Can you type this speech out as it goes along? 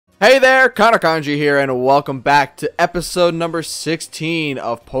Hey there, ConnorCondria here, and welcome back to episode number 16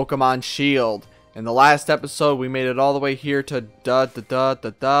 of Pokemon Shield. In the last episode, we made it all the way here to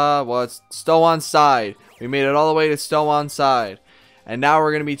well, it's Stowan's side. We made it all the way to Stowan's side. And now we're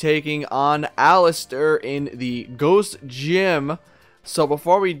going to be taking on Alistair in the Ghost Gym. So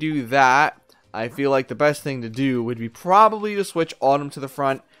before we do that, I feel like the best thing to do would be probably to switch Autumn to the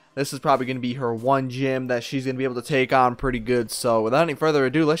front. This is probably going to be her one gym that she's going to be able to take on pretty good. So without any further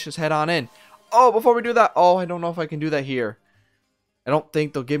ado, let's just head on in. Oh, before we do that, I don't know if I can do that here. I don't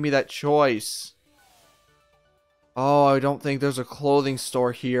think they'll give me that choice. Oh, I don't think there's a clothing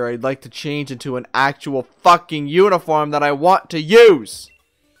store here. I'd like to change into an actual fucking uniform that I want to use.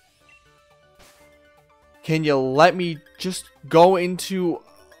 Can you let me just go into...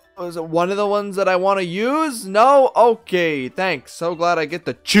 is it one of the ones that I want to use? No? Okay, thanks. So glad I get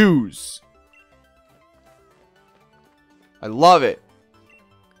to choose. I love it.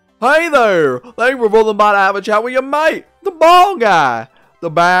 Hey there! Thanks for rolling by to have a chat with your mate, the ball guy. The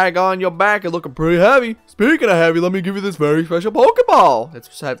bag on your back is looking pretty heavy. Speaking of heavy, let me give you this very special Pokeball.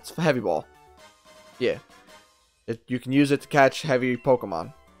 It's a heavy ball. Yeah. You can use it to catch heavy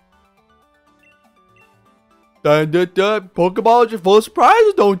Pokemon. Pokeballs are full of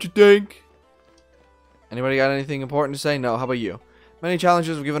surprises, don't you think? Anybody got anything important to say? No, how about you? Many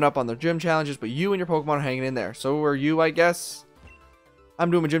challenges have given up on their gym challenges, but you and your Pokemon are hanging in there. So are you, I guess.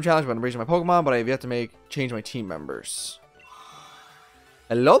 I'm doing a gym challenge, but I'm raising my Pokemon, but I have yet to change my team members.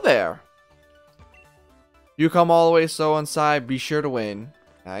 Hello there. You come all the way so inside, be sure to win.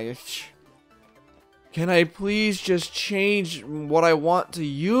 Can I please just change what I want to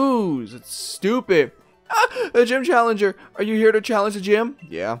use? It's stupid. A gym challenger. Are you here to challenge the gym?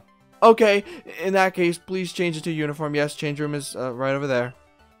 Yeah. Okay. In that case, please change it to uniform. Yes, change room is right over there.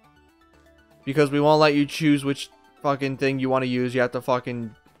 Because we won't let you choose which fucking thing you want to use. You have to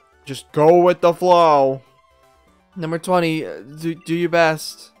fucking just go with the flow. Number 20. Do your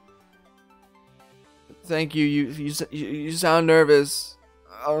best. Thank you. You sound nervous.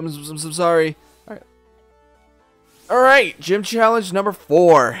 I'm sorry. All right. Gym challenge number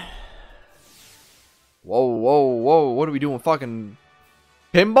 4. Whoa, whoa, whoa. What are we doing? Fucking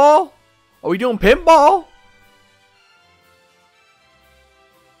pinball? Are we doing pinball?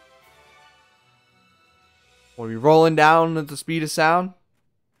 Are we rolling down at the speed of sound?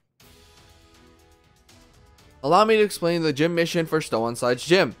 Allow me to explain the gym mission for Stowanside's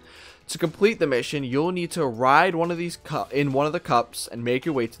gym. To complete the mission, you'll need to ride one of these in one of the cups and make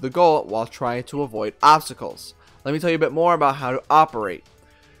your way to the goal while trying to avoid obstacles. Let me tell you a bit more about how to operate.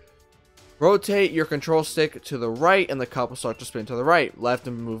 Rotate your control stick to the right and the cup will start to spin to the right. Left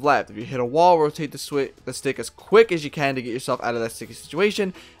and move left. If you hit a wall, rotate the stick as quick as you can to get yourself out of that sticky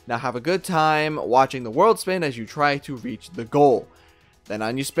situation. Now have a good time watching the world spin as you try to reach the goal. Then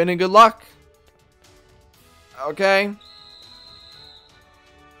on you spin and good luck. Okay.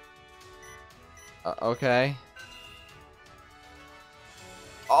 Okay.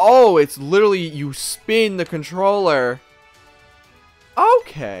 Oh, it's literally you spin the controller.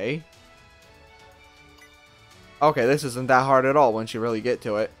 Okay. Okay, this isn't that hard at all once you really get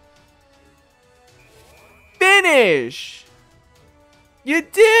to it. Finish! You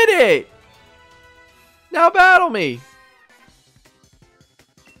did it! Now battle me!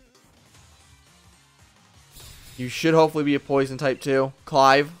 You should hopefully be a poison type too.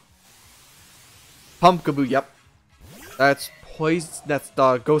 Clive. Pumpkaboo, yep. That's poison. That's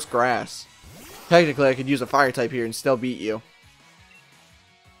the ghost grass. Technically, I could use a fire type here and still beat you.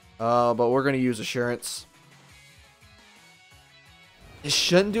 But we're gonna use assurance. It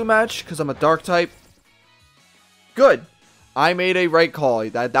shouldn't do much because I'm a dark type. Good. I made a right call.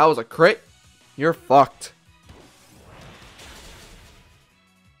 That was a crit. You're fucked.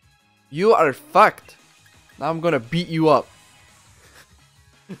 You are fucked. Now I'm gonna beat you up.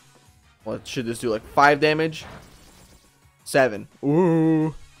 What should this do? Like 5 damage? 7.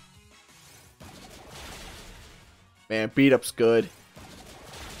 Ooh. Man, beat up's good.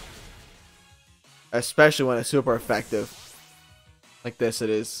 Especially when it's super effective. Like this it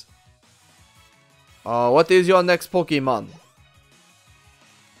is. What is your next Pokemon?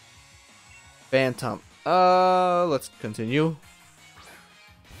 Phantom. Let's continue.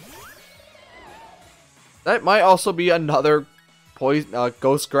 That might also be another poison,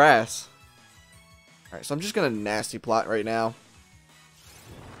 ghost grass. Alright, so I'm just gonna nasty plot right now.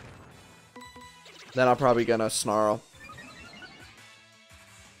 Then I'm probably gonna snarl.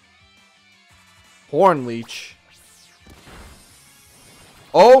 Horn Leech.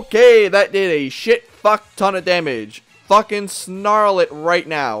 Okay, that did a shit fuck ton of damage. Fucking snarl it right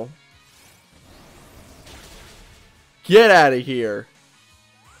now. Get out of here.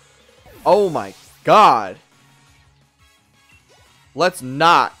 Oh my god. Let's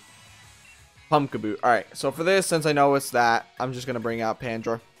not Pumpkaboo. Alright, so for this, since I know it's that, I'm just going to bring out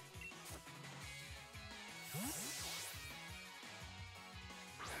Pandra.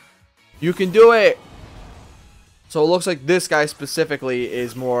 You can do it! So it looks like this guy specifically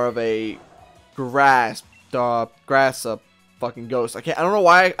is more of a grass fucking ghost. I don't know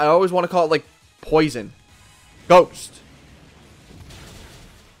why I always want to call it like poison. Ghost.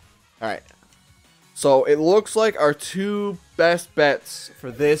 Alright. So it looks like our two best bets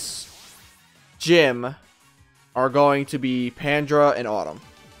for this gym are going to be Pandra and Autumn.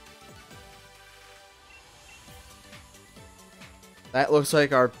 That looks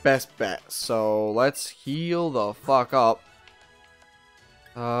like our best bet. So let's heal the fuck up.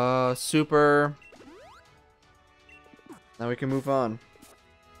 Super. Now we can move on.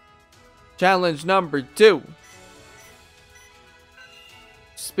 Challenge number 2.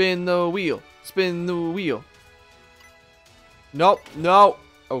 Spin the wheel. Spin the wheel. Nope. No.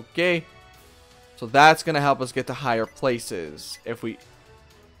 Okay. So that's going to help us get to higher places. If we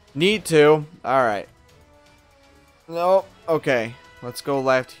need to. Alright. Nope. Okay. Let's go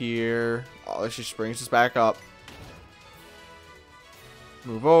left here. Oh, this just brings us back up.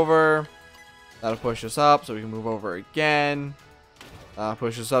 Move over. That'll push us up so we can move over again.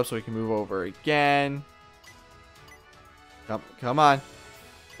 Push us up so we can move over again. Come on.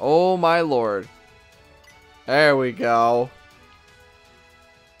 Oh my lord. There we go.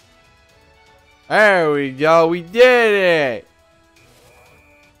 There we go. We did it.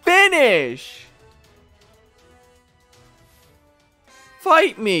 Finish.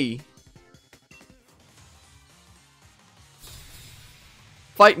 Fight me.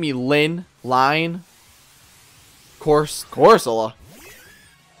 Fight me, Lynn. Line. Corsola.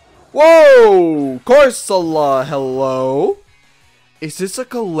 Whoa! Corsola, hello? Is this a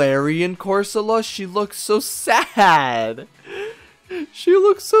Galarian Corsola? She looks so sad. She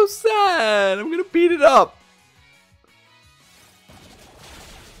looks so sad. I'm gonna beat it up.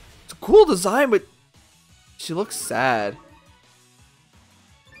 It's a cool design, but she looks sad.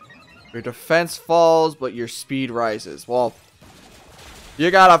 Your defense falls, but your speed rises. Well, you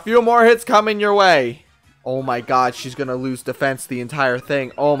got a few more hits coming your way. Oh my god, she's gonna lose defense the entire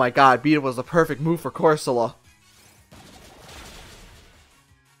thing. Oh my god, Bede was the perfect move for Corsola.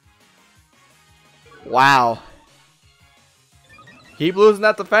 Wow. Keep losing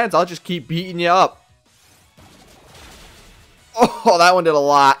that defense. I'll just keep beating you up. Oh, that one did a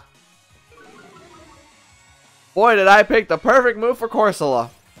lot. Boy, did I pick the perfect move for Corsola.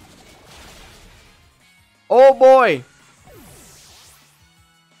 Oh boy.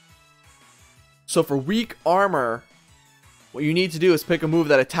 So for weak armor, what you need to do is pick a move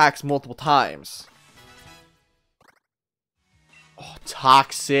that attacks multiple times. Oh,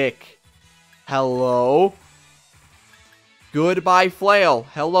 toxic. Hello. Goodbye, flail.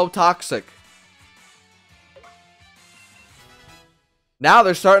 Hello, toxic. Now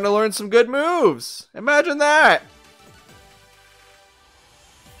they're starting to learn some good moves. Imagine that.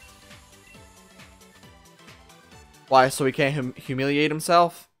 Why? So he can't humiliate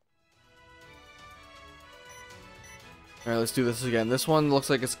himself? Alright, let's do this again. This one looks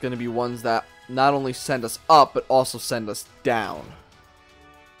like it's going to be ones that not only send us up, but also send us down.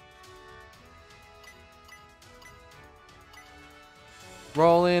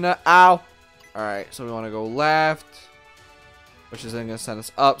 Rolling. Ow! Alright, so we want to go left. Which is then going to send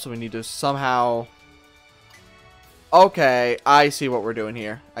us up, so we need to somehow... Okay, I see what we're doing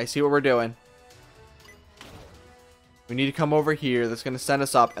here. I see what we're doing. We need to come over here. That's going to send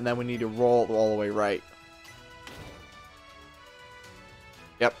us up, and then we need to roll all the way right.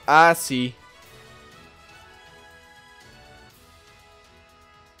 Yep, I see.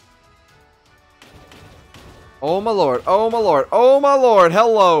 Oh my lord, oh my lord, oh my lord,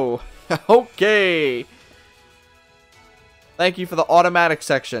 hello. Okay. Thank you for the automatic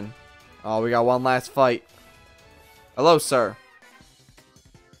section. Oh, we got one last fight. Hello, sir.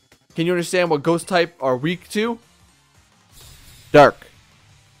 Can you understand what ghost type are weak to? Dark.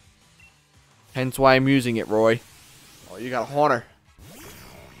 Hence why I'm using it, Roy. Oh, you got a Haunter.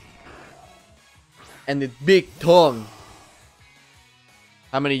 And the big tongue.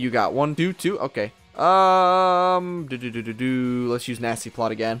 How many you got? 1, 2, 2? Okay. Let's use Nasty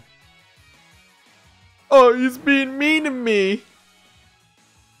Plot again. Oh, he's being mean to me.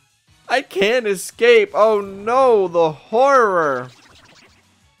 I can't escape. Oh no, the horror.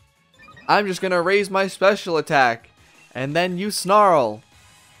 I'm just gonna raise my special attack. And then you snarl.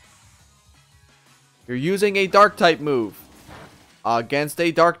 You're using a dark type move against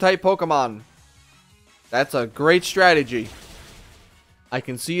a dark type Pokemon. That's a great strategy. I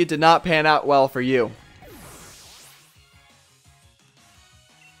can see it did not pan out well for you.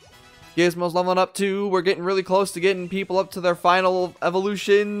 Gizmo's leveling up too. We're getting really close to getting people up to their final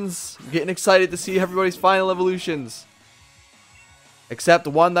evolutions. I'm getting excited to see everybody's final evolutions. Except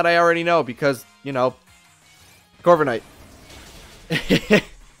one that I already know because, you know, Corviknight.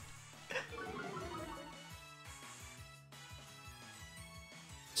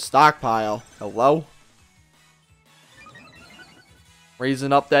 Stockpile. Hello?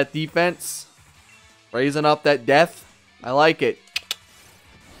 Raising up that defense. Raising up that death. I like it.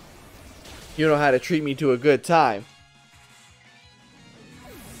 You know how to treat me to a good time.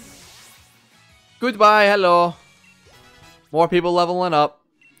 Goodbye, hello. More people leveling up.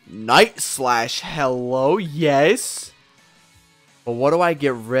 Night Slash, hello, yes. But what do I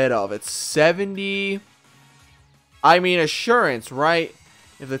get rid of? It's 70. I mean, Assurance, right?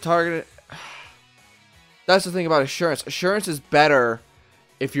 If the target... That's the thing about Assurance. Assurance is better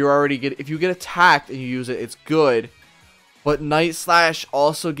if you if you get attacked and you use it, it's good. But Night Slash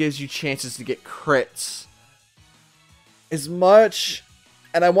also gives you chances to get crits. As much...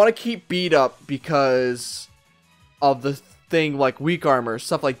 And I want to keep Beat Up because of the thing like Weak Armor,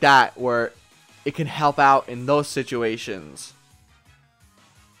 stuff like that, where it can help out in those situations.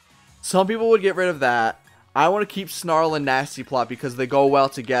 Some people would get rid of that. I want to keep Snarl and Nasty Plot because they go well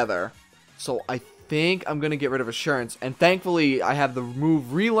together. So I think I'm going to get rid of Assurance. And thankfully, I have the move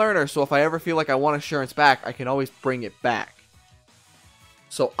Relearner, so if I ever feel like I want Assurance back, I can always bring it back.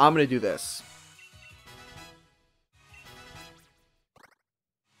 So I'm going to do this.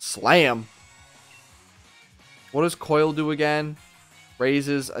 Slam. What does Coil do again?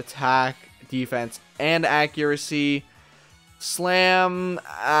 Raises attack, defense, and accuracy. Slam.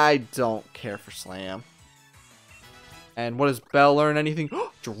 I don't care for Slam. And what does Bell learn? Anything?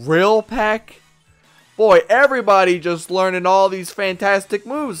 Drill Peck? Boy, everybody just learning all these fantastic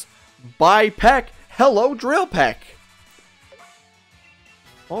moves. Bye, Peck. Hello, Drill Peck.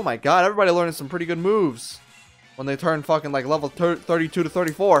 Oh my god, everybody learning some pretty good moves. When they turn fucking like level 32 to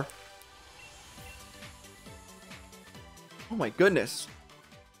 34. Oh my goodness.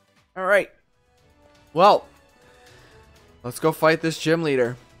 Alright. Well. Let's go fight this gym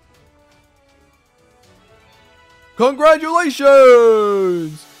leader.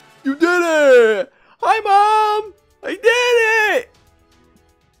 Congratulations! You did it! Hi, Mom! I did it!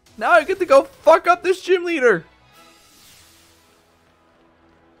 Now I get to go fuck up this gym leader.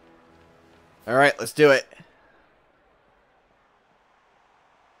 Alright, let's do it.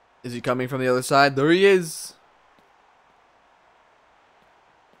 Is he coming from the other side? There he is.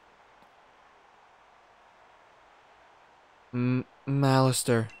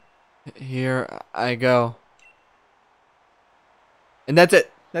 Alistair. Here I go. And that's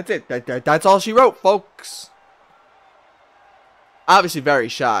it. That's it. That's all she wrote, folks. Obviously very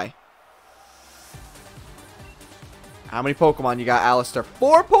shy. How many Pokemon you got, Alistair?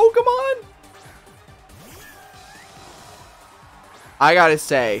 4 Pokemon? I gotta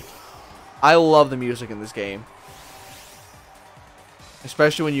say, I love the music in this game.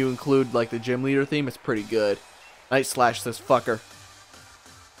 Especially when you include like the gym leader theme, it's pretty good. Night Slash this fucker.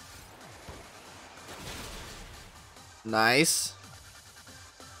 Nice.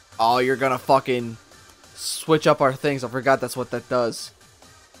 Oh, you're gonna fucking switch up our things. I forgot that's what that does.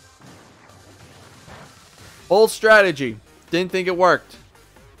 Bold strategy. Didn't think it worked.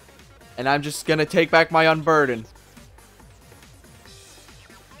 And I'm just gonna take back my Unburden.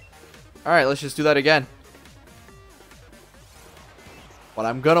 Alright, let's just do that again. What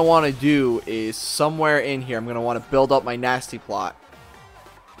I'm going to want to do is somewhere in here, I'm going to want to build up my Nasty Plot.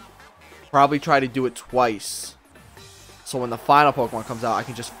 Probably try to do it twice. So when the final Pokemon comes out, I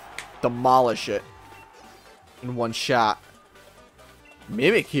can just demolish it in one shot.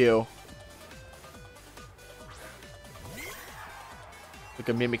 Mimikyu. Look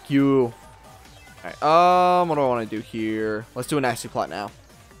at Mimikyu. Alright, what do I want to do here? Let's do a Nasty Plot now.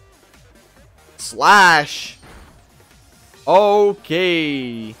 Slash.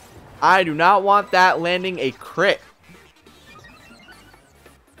 Okay. I do not want that landing a crit.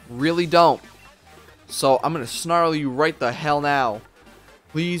 Really don't. So I'm going to snarl you right the hell now.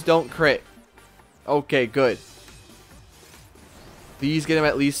 Please don't crit. Okay, good. Please get him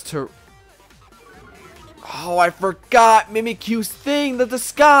at least to... Oh, I forgot Mimikyu's thing. The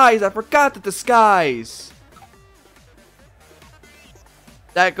disguise. I forgot the disguise.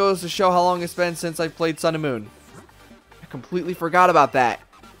 That goes to show how long it's been since I played Sun and Moon. I completely forgot about that.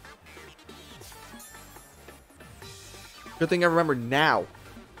 Good thing I remember now.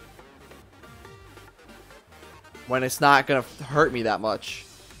 When it's not gonna hurt me that much.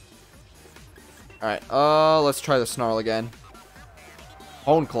 Alright, let's try the Snarl again.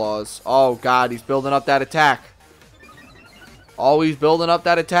 Bone claws. Oh, God. He's building up that attack. Always building up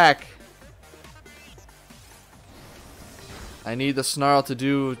that attack. I need the snarl to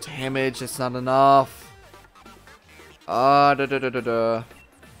do damage. It's not enough. Alright,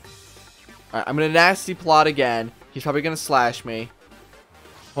 I'm gonna nasty plot again. He's probably gonna slash me.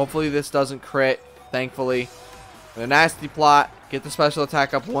 Hopefully this doesn't crit. Thankfully. I'm gonna nasty plot. Get the special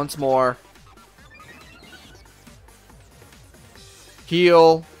attack up once more.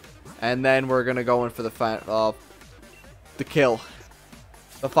 Heal. And then we're gonna go in for the kill.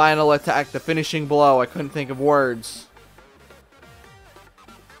 The final attack. The finishing blow. I couldn't think of words.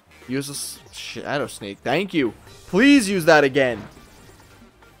 Use a shadow sneak. Thank you. Please use that again.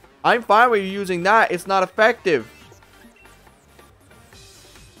 I'm fine with you using that. It's not effective.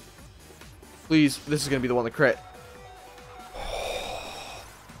 Please, this is going to be the one to crit.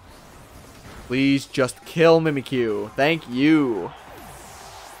 Please just kill Mimikyu. Thank you.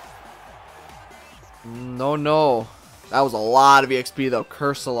 No, no. That was a lot of EXP though.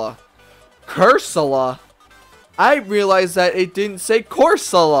 Cursula. Cursula? I realized that it didn't say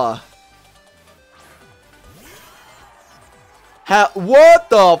Corsola. What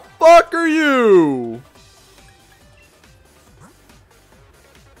the fuck are you?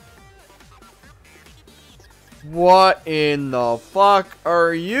 What in the fuck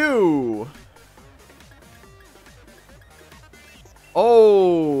are you?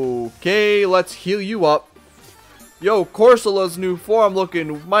 Okay, let's heal you up. Yo, Corsola's new form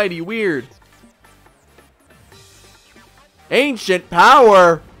looking mighty weird. Ancient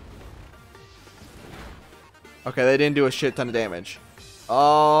power. Okay, they didn't do a shit ton of damage.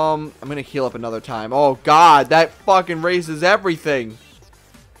 I'm gonna heal up another time. Oh god, that fucking raises everything.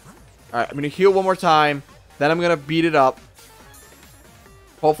 Alright, I'm gonna heal one more time. Then I'm gonna beat it up.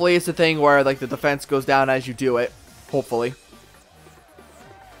 Hopefully it's a thing where like the defense goes down as you do it. Hopefully.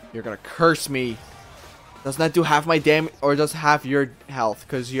 You're gonna curse me. Doesn't that do half my damage or does half your health?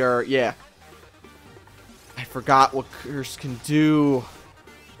 Cause you're yeah. I forgot what curse can do.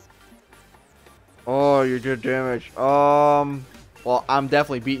 Oh, you did damage. Well, I'm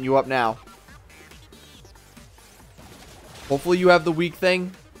definitely beating you up now. Hopefully you have the weak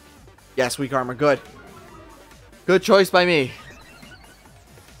thing. Yes, weak armor. Good. Good choice by me.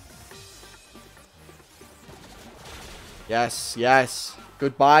 Yes, yes.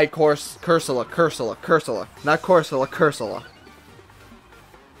 Goodbye, Cursula. Not Corsola, Cursula.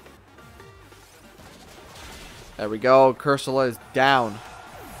 There we go. Cursula is down.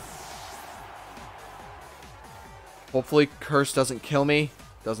 Hopefully Curse doesn't kill me.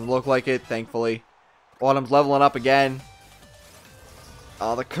 Doesn't look like it, thankfully. Autumn's leveling up again.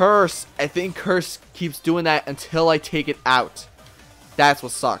 Oh, the Curse. I think Curse keeps doing that until I take it out. That's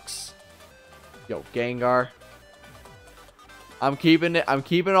what sucks. Yo, Gengar. I'm keeping it. I'm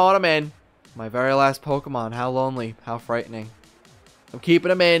keeping Autumn in. My very last Pokemon. How lonely. How frightening. I'm keeping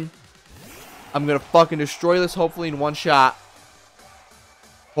him in. I'm going to fucking destroy this hopefully in one shot.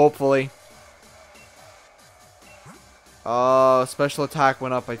 Hopefully. Special attack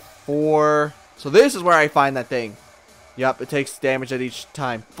went up by 4. So this is where I find that thing. Yep, it takes damage at each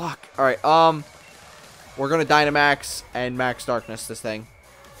time. Fuck. Alright, we're gonna Dynamax and Max Darkness this thing.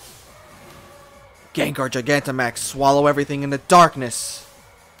 Gengar Gigantamax, swallow everything in the darkness.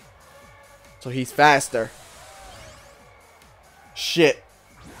 So he's faster. Shit.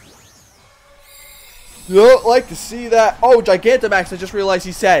 You don't like to see that. Oh, Gigantamax, I just realized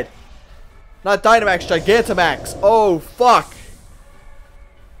he said. Not Dynamax, Gigantamax. Oh, fuck.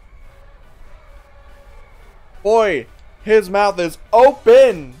 Boy, his mouth is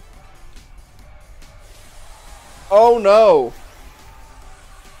open. Oh, no.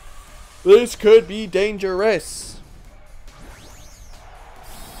 This could be dangerous.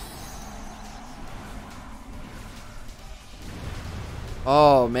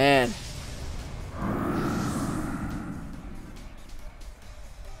 Oh, man.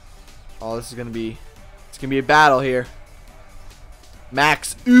 Oh, this is gonna be, it's gonna be a battle here.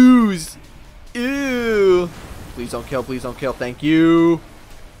 Max ooze. Ew. Please don't kill, please don't kill. Thank you.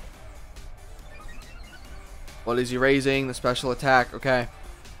 What is he raising? The special attack. Okay.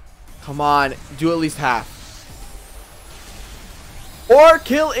 Come on, do at least half. Or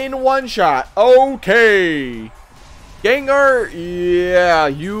kill in one shot. Okay. Gengar, yeah,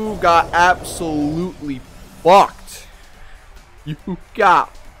 you got absolutely fucked. You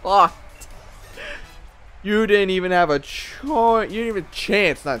got fucked. You didn't even have a choice. You didn't even have a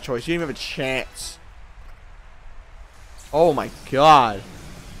chance. Not a choice. You didn't even have a chance. Oh my god.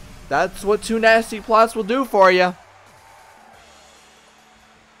 That's what 2 nasty plots will do for you.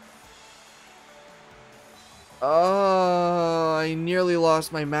 I nearly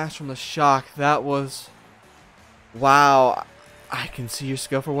lost my match from the shock. That was... Wow. I can see your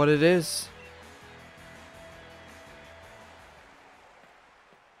skill for what it is.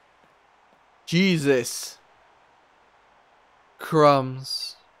 Jesus.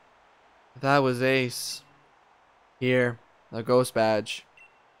 Crumbs. That was ace. Here, a ghost badge.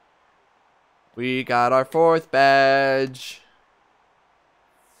 We got our 4th badge.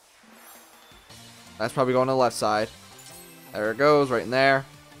 That's probably going to the left side. There it goes, right in there.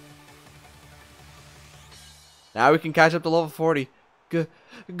 Now we can catch up to level 40. Good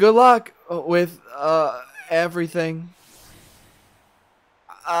luck with everything.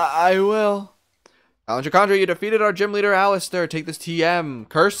 I will. ConnorCondria, you defeated our gym leader Alistair. Take this TM.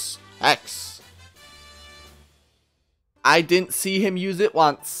 Curse X. I didn't see him use it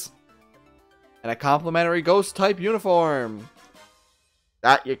once. And a complimentary ghost type uniform.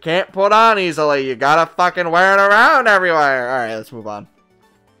 That you can't put on easily. You gotta fucking wear it around everywhere. Alright, let's move on.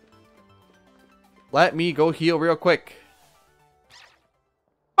 Let me go heal real quick.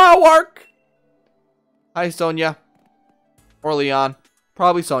 Oh, work! Hi, Sonia. Or Leon.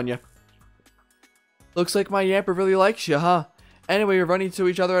 Probably Sonia. Looks like my Yamper really likes you, huh? Anyway, you're running to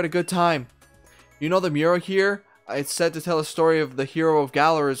each other at a good time. You know the mural here? It's said to tell a story of the hero of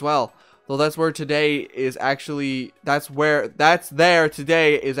Galar as well. Though that's where today is actually... That's there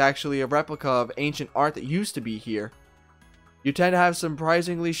today is actually a replica of ancient art that used to be here. You tend to have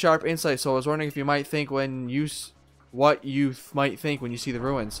surprisingly sharp insight, so I was wondering if you might think what you might think when you see the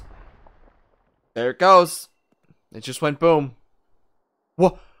ruins. There it goes. It just went boom.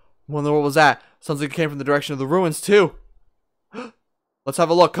 What? What was that? Sounds like it came from the direction of the ruins too. Let's have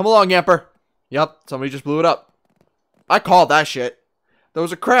a look. Come along, Yamper. Yep, somebody just blew it up. I called that shit. There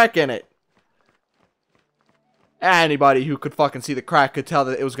was a crack in it. Anybody who could fucking see the crack could tell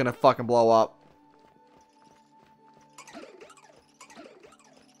that it was gonna fucking blow up.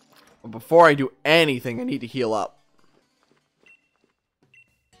 But before I do anything, I need to heal up.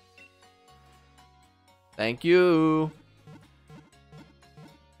 Thank you.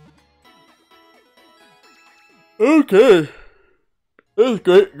 Okay. This is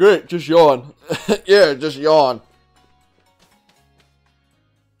great. Just yawn. Yeah, just yawn.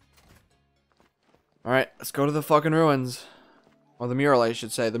 Alright, let's go to the fucking ruins. Or the mural, I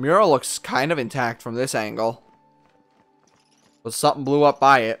should say. The mural looks kind of intact from this angle. But something blew up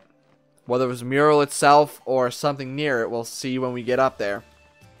by it. Whether it was the mural itself or something near it, we'll see when we get up there.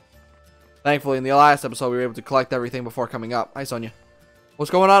 Thankfully, in the last episode, we were able to collect everything before coming up. Hi, Sonia.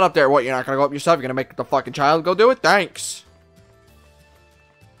 What's going on up there? What, you're not gonna go up yourself? You're gonna make the fucking child go do it? Thanks.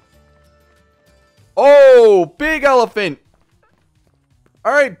 Oh, big elephant.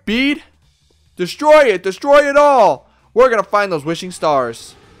 Alright, Bede. Destroy it. Destroy it all. We're gonna find those wishing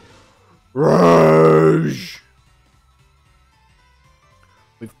stars. Rage.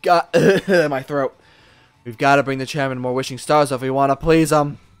 We've got... my throat. We've got to bring the chairman more wishing stars if we want to please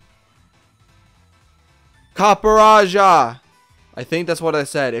them. Kaparaja. I think that's what I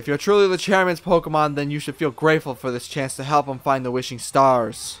said. If you're truly the chairman's Pokemon, then you should feel grateful for this chance to help him find the wishing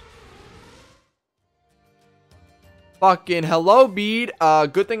stars. Fucking hello, Bede.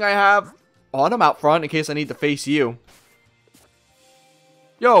 Good thing I have Autumn out front in case I need to face you.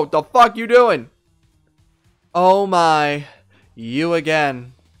 Yo, the fuck you doing? Oh my. You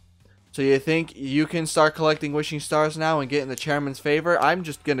again. So you think you can start collecting wishing stars now and get in the chairman's favor? I'm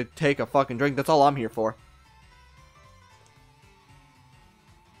just gonna take a fucking drink. That's all I'm here for.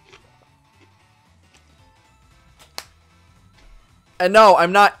 And no,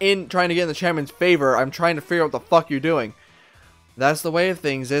 I'm not trying to get in the chairman's favor. I'm trying to figure out what the fuck you're doing. That's the way of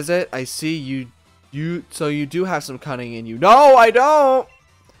things, is it? I see so you do have some cunning in you. No, I don't!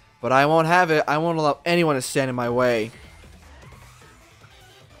 But I won't have it. I won't allow anyone to stand in my way.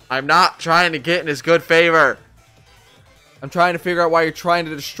 I'm not trying to get in his good favor. I'm trying to figure out why you're trying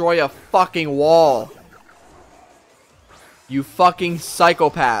to destroy a fucking wall. You fucking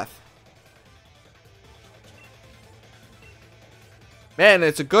psychopath. Man,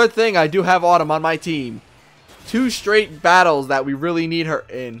 it's a good thing I do have Autumn on my team. 2 straight battles that we really need her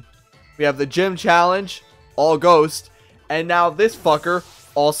in. We have the gym challenge, all ghost, and now this fucker,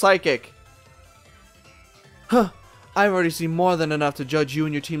 all psychic. Huh. I've already seen more than enough to judge you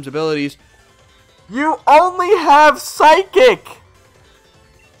and your team's abilities. You only have psychic!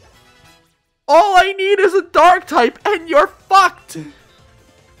 All I need is a dark type and you're fucked!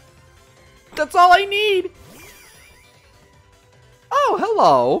 That's all I need! Oh,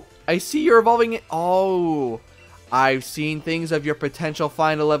 hello. I see you're evolving it. Oh, I've seen things of your potential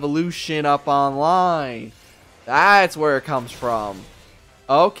final evolution up online. That's where it comes from.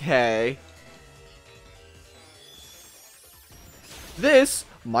 Okay. This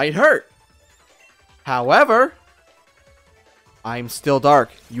might hurt. However, I'm still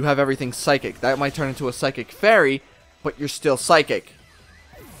dark. You have everything psychic. That might turn into a psychic fairy, but you're still psychic.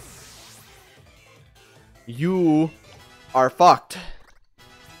 You are fucked.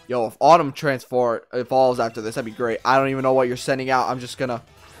 Yo, if Autumn Transform evolves after this, that'd be great. I don't even know what you're sending out. I'm just gonna...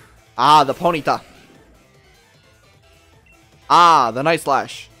 Ah, the Ponyta. Ah, the Night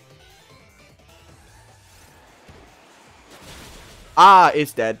Slash. Ah,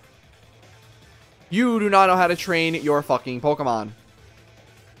 it's dead. You do not know how to train your fucking Pokemon.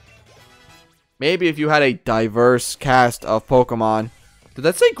 Maybe if you had a diverse cast of Pokemon. Did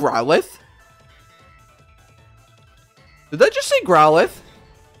that say Growlithe? Did that just say Growlithe?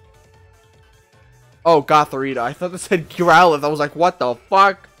 Oh, Gothorita. I thought that said Growlithe. I was like, what the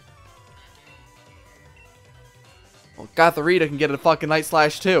fuck? Well, Gothorita can get a fucking Night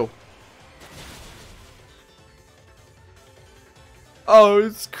Slash too. Oh,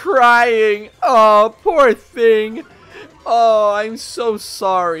 it's crying. Oh, poor thing. Oh, I'm so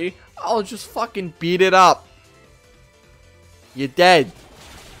sorry. I'll just fucking beat it up. You're dead,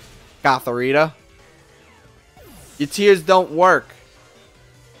 Gothorita. Your tears don't work.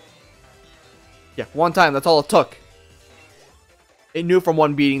 Yeah, one time. That's all it took. It knew from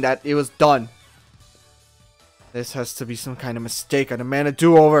one beating that it was done. This has to be some kind of mistake. I demand a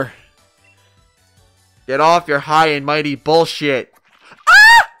do-over. Get off your high and mighty bullshit.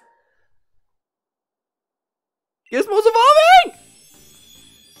 Ah! Gizmo's evolving!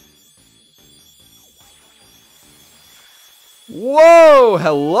 Whoa!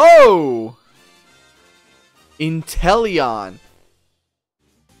 Hello! Inteleon.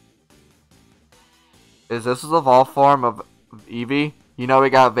 Is this the evolved form of Eevee? You know, we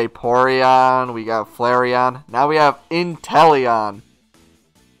got Vaporeon, we got Flareon. Now we have Inteleon.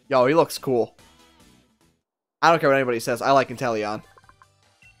 Yo, he looks cool. I don't care what anybody says. I like Inteleon.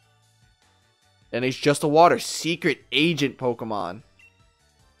 And he's just a water secret agent Pokemon.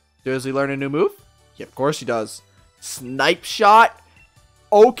 Does he learn a new move? Yeah, of course he does. Snipe Shot?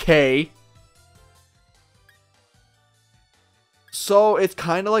 Okay. So, it's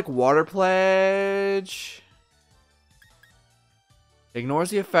kind of like Water Pledge. Ignores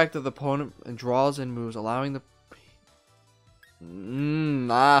the effect of the opponent and draws in moves, allowing the...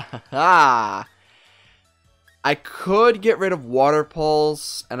 I could get rid of Water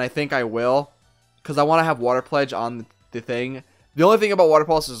Pulse, and I think I will. Because I want to have Water Pledge on the thing. The only thing about Water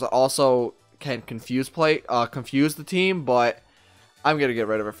Pulse is it also can confuse the team, but I'm going to get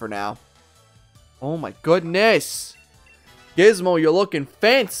rid of it for now. Oh my goodness! Gizmo, you're looking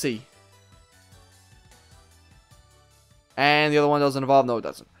fancy! And the other one doesn't evolve. No, it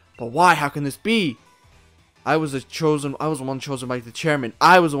doesn't. But why? How can this be? I was the one chosen by the chairman.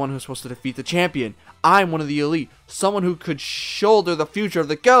 I was the one who was supposed to defeat the champion. I'm one of the elite. Someone who could shoulder the future of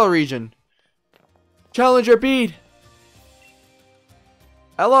the Galar region. Challenger Bede.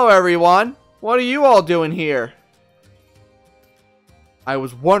 Hello, everyone. What are you all doing here? I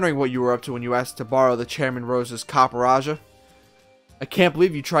was wondering what you were up to when you asked to borrow the Chairman Rose's Caparajah. I can't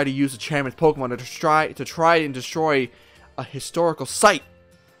believe you tried to use the Chairman's Pokemon to try and destroy a historical site.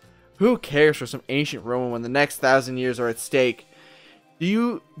 Who cares for some ancient ruin when the next 1,000 years are at stake?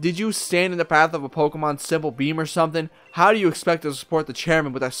 Did you stand in the path of a Pokemon's simple beam or something? How do you expect to support the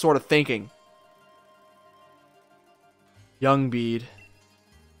Chairman with that sort of thinking? Young Bede.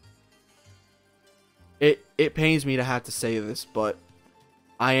 It pains me to have to say this, but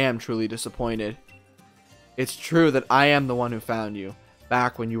I am truly disappointed. It's true that I am the one who found you,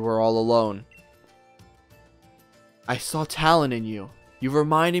 back when you were all alone. I saw talent in you. You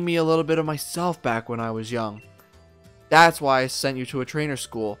reminded me a little bit of myself back when I was young. That's why I sent you to a trainer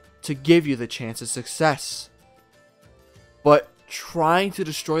school, to give you the chance of success. But trying to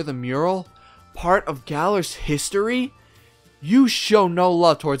destroy the mural, part of Galar's history? You show no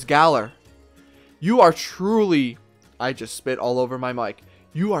love towards Galar. You are truly... I just spit all over my mic.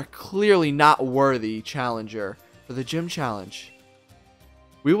 You are clearly not worthy challenger for the gym challenge.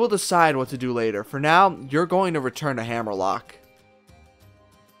 We will decide what to do later. For now, you're going to return to Hammerlock.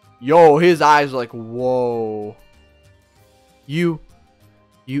 Yo, his eyes are like, whoa. You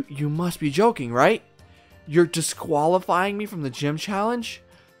must be joking, right? You're disqualifying me from the gym challenge?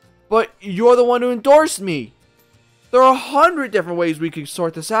 But you're the one who endorsed me. There are 100 different ways we could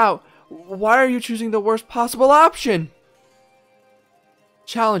sort this out. Why are you choosing the worst possible option?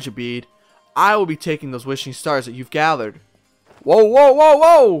 Challenger Bede, I will be taking those wishing stars that you've gathered. Whoa, whoa, whoa,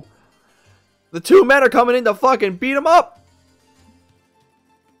 whoa! The two men are coming in to fucking beat him up!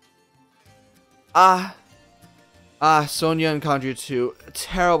 Sonia and Condria too.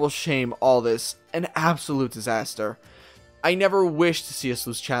 Terrible shame, all this. An absolute disaster. I never wish to see us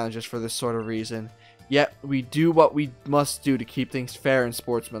lose challenges for this sort of reason. Yet, we do what we must do to keep things fair and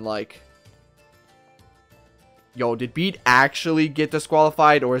sportsmanlike. Yo, did Bede actually get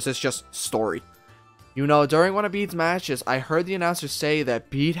disqualified, or is this just story? You know, during one of Bede's matches, I heard the announcer say that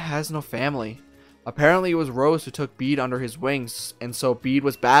Bede has no family. Apparently, it was Rose who took Bede under his wings, and so Bede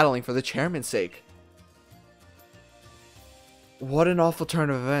was battling for the chairman's sake. What an awful turn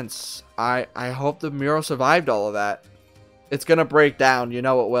of events. I hope the mural survived all of that. It's gonna break down, you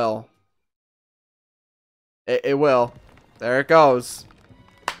know it will. It will. There it goes.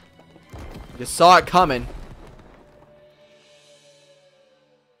 You saw it coming.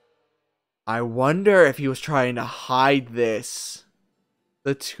 I wonder if he was trying to hide this.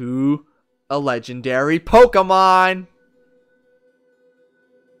 A legendary Pokemon!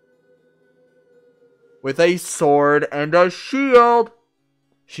 With a sword and a shield!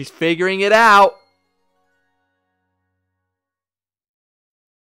 She's figuring it out!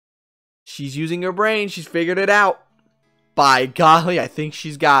 She's using her brain, she's figured it out! By golly, I think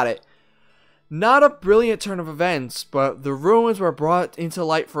she's got it. Not a brilliant turn of events, but the ruins were brought into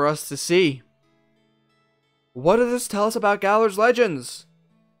light for us to see. What does this tell us about Galar's legends?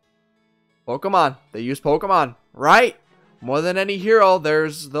 Pokemon. They use Pokemon, right? More than any hero,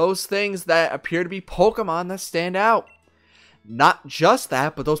 there's those things that appear to be Pokemon that stand out. Not just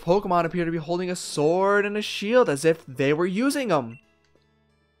that, but those Pokemon appear to be holding a sword and a shield as if they were using them.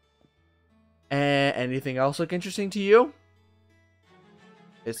 And anything else look interesting to you?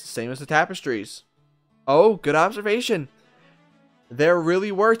 It's the same as the tapestries. Oh, good observation. There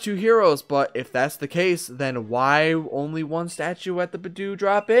really were two heroes, but if that's the case, then why only one statue at the Bede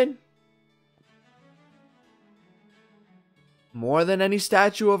drop in? More than any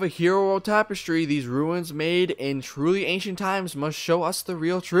statue of a hero or tapestry, these ruins made in truly ancient times must show us the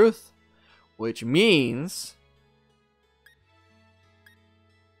real truth. Which means...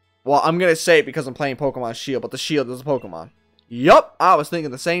 well, I'm going to say it because I'm playing Pokemon Shield, but the shield is a Pokemon. Yup, I was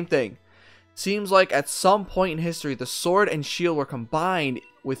thinking the same thing. Seems like at some point in history, the sword and shield were combined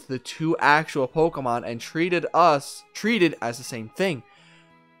with the two actual Pokemon and treated as the same thing.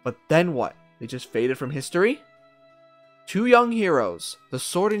 But then what? They just faded from history? Two young heroes. The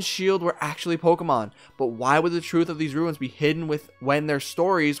sword and shield were actually Pokemon, but why would the truth of these ruins be hidden when their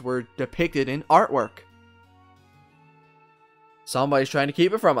stories were depicted in artwork? Somebody's trying to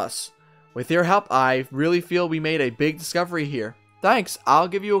keep it from us. With your help, I really feel we made a big discovery here. Thanks, I'll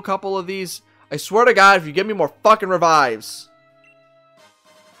give you a couple of these. I swear to God, if you give me more fucking revives.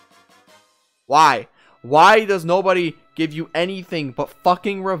 Why? Why does nobody give you anything but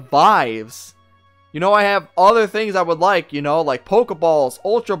fucking revives? You know, I have other things I would like, you know, like Pokeballs,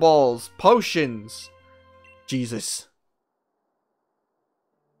 Ultra Balls, potions. Jesus.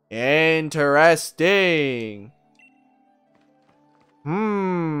 Interesting.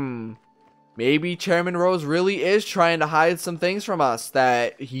 Maybe Chairman Rose really is trying to hide some things from us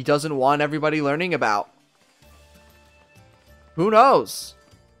that he doesn't want everybody learning about. Who knows?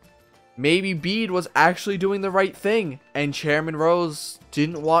 Maybe Bede was actually doing the right thing, and Chairman Rose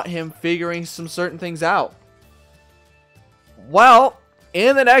didn't want him figuring some certain things out. Well,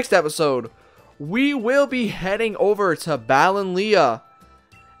 in the next episode, we will be heading over to Balinlia.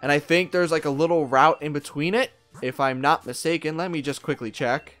 And I think there's like a little route in between it, if I'm not mistaken. Let me just quickly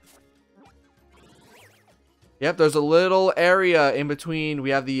check. Yep, there's a little area in between.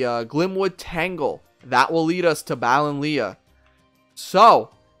 We have the Glimwood Tangle. That will lead us to Balinlia. So,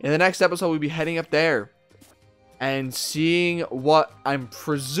 in the next episode, we'll be heading up there and seeing what I'm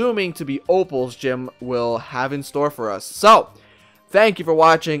presuming to be Opal's gym will have in store for us. So, thank you for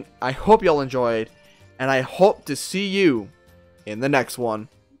watching. I hope you all enjoyed, and I hope to see you in the next one.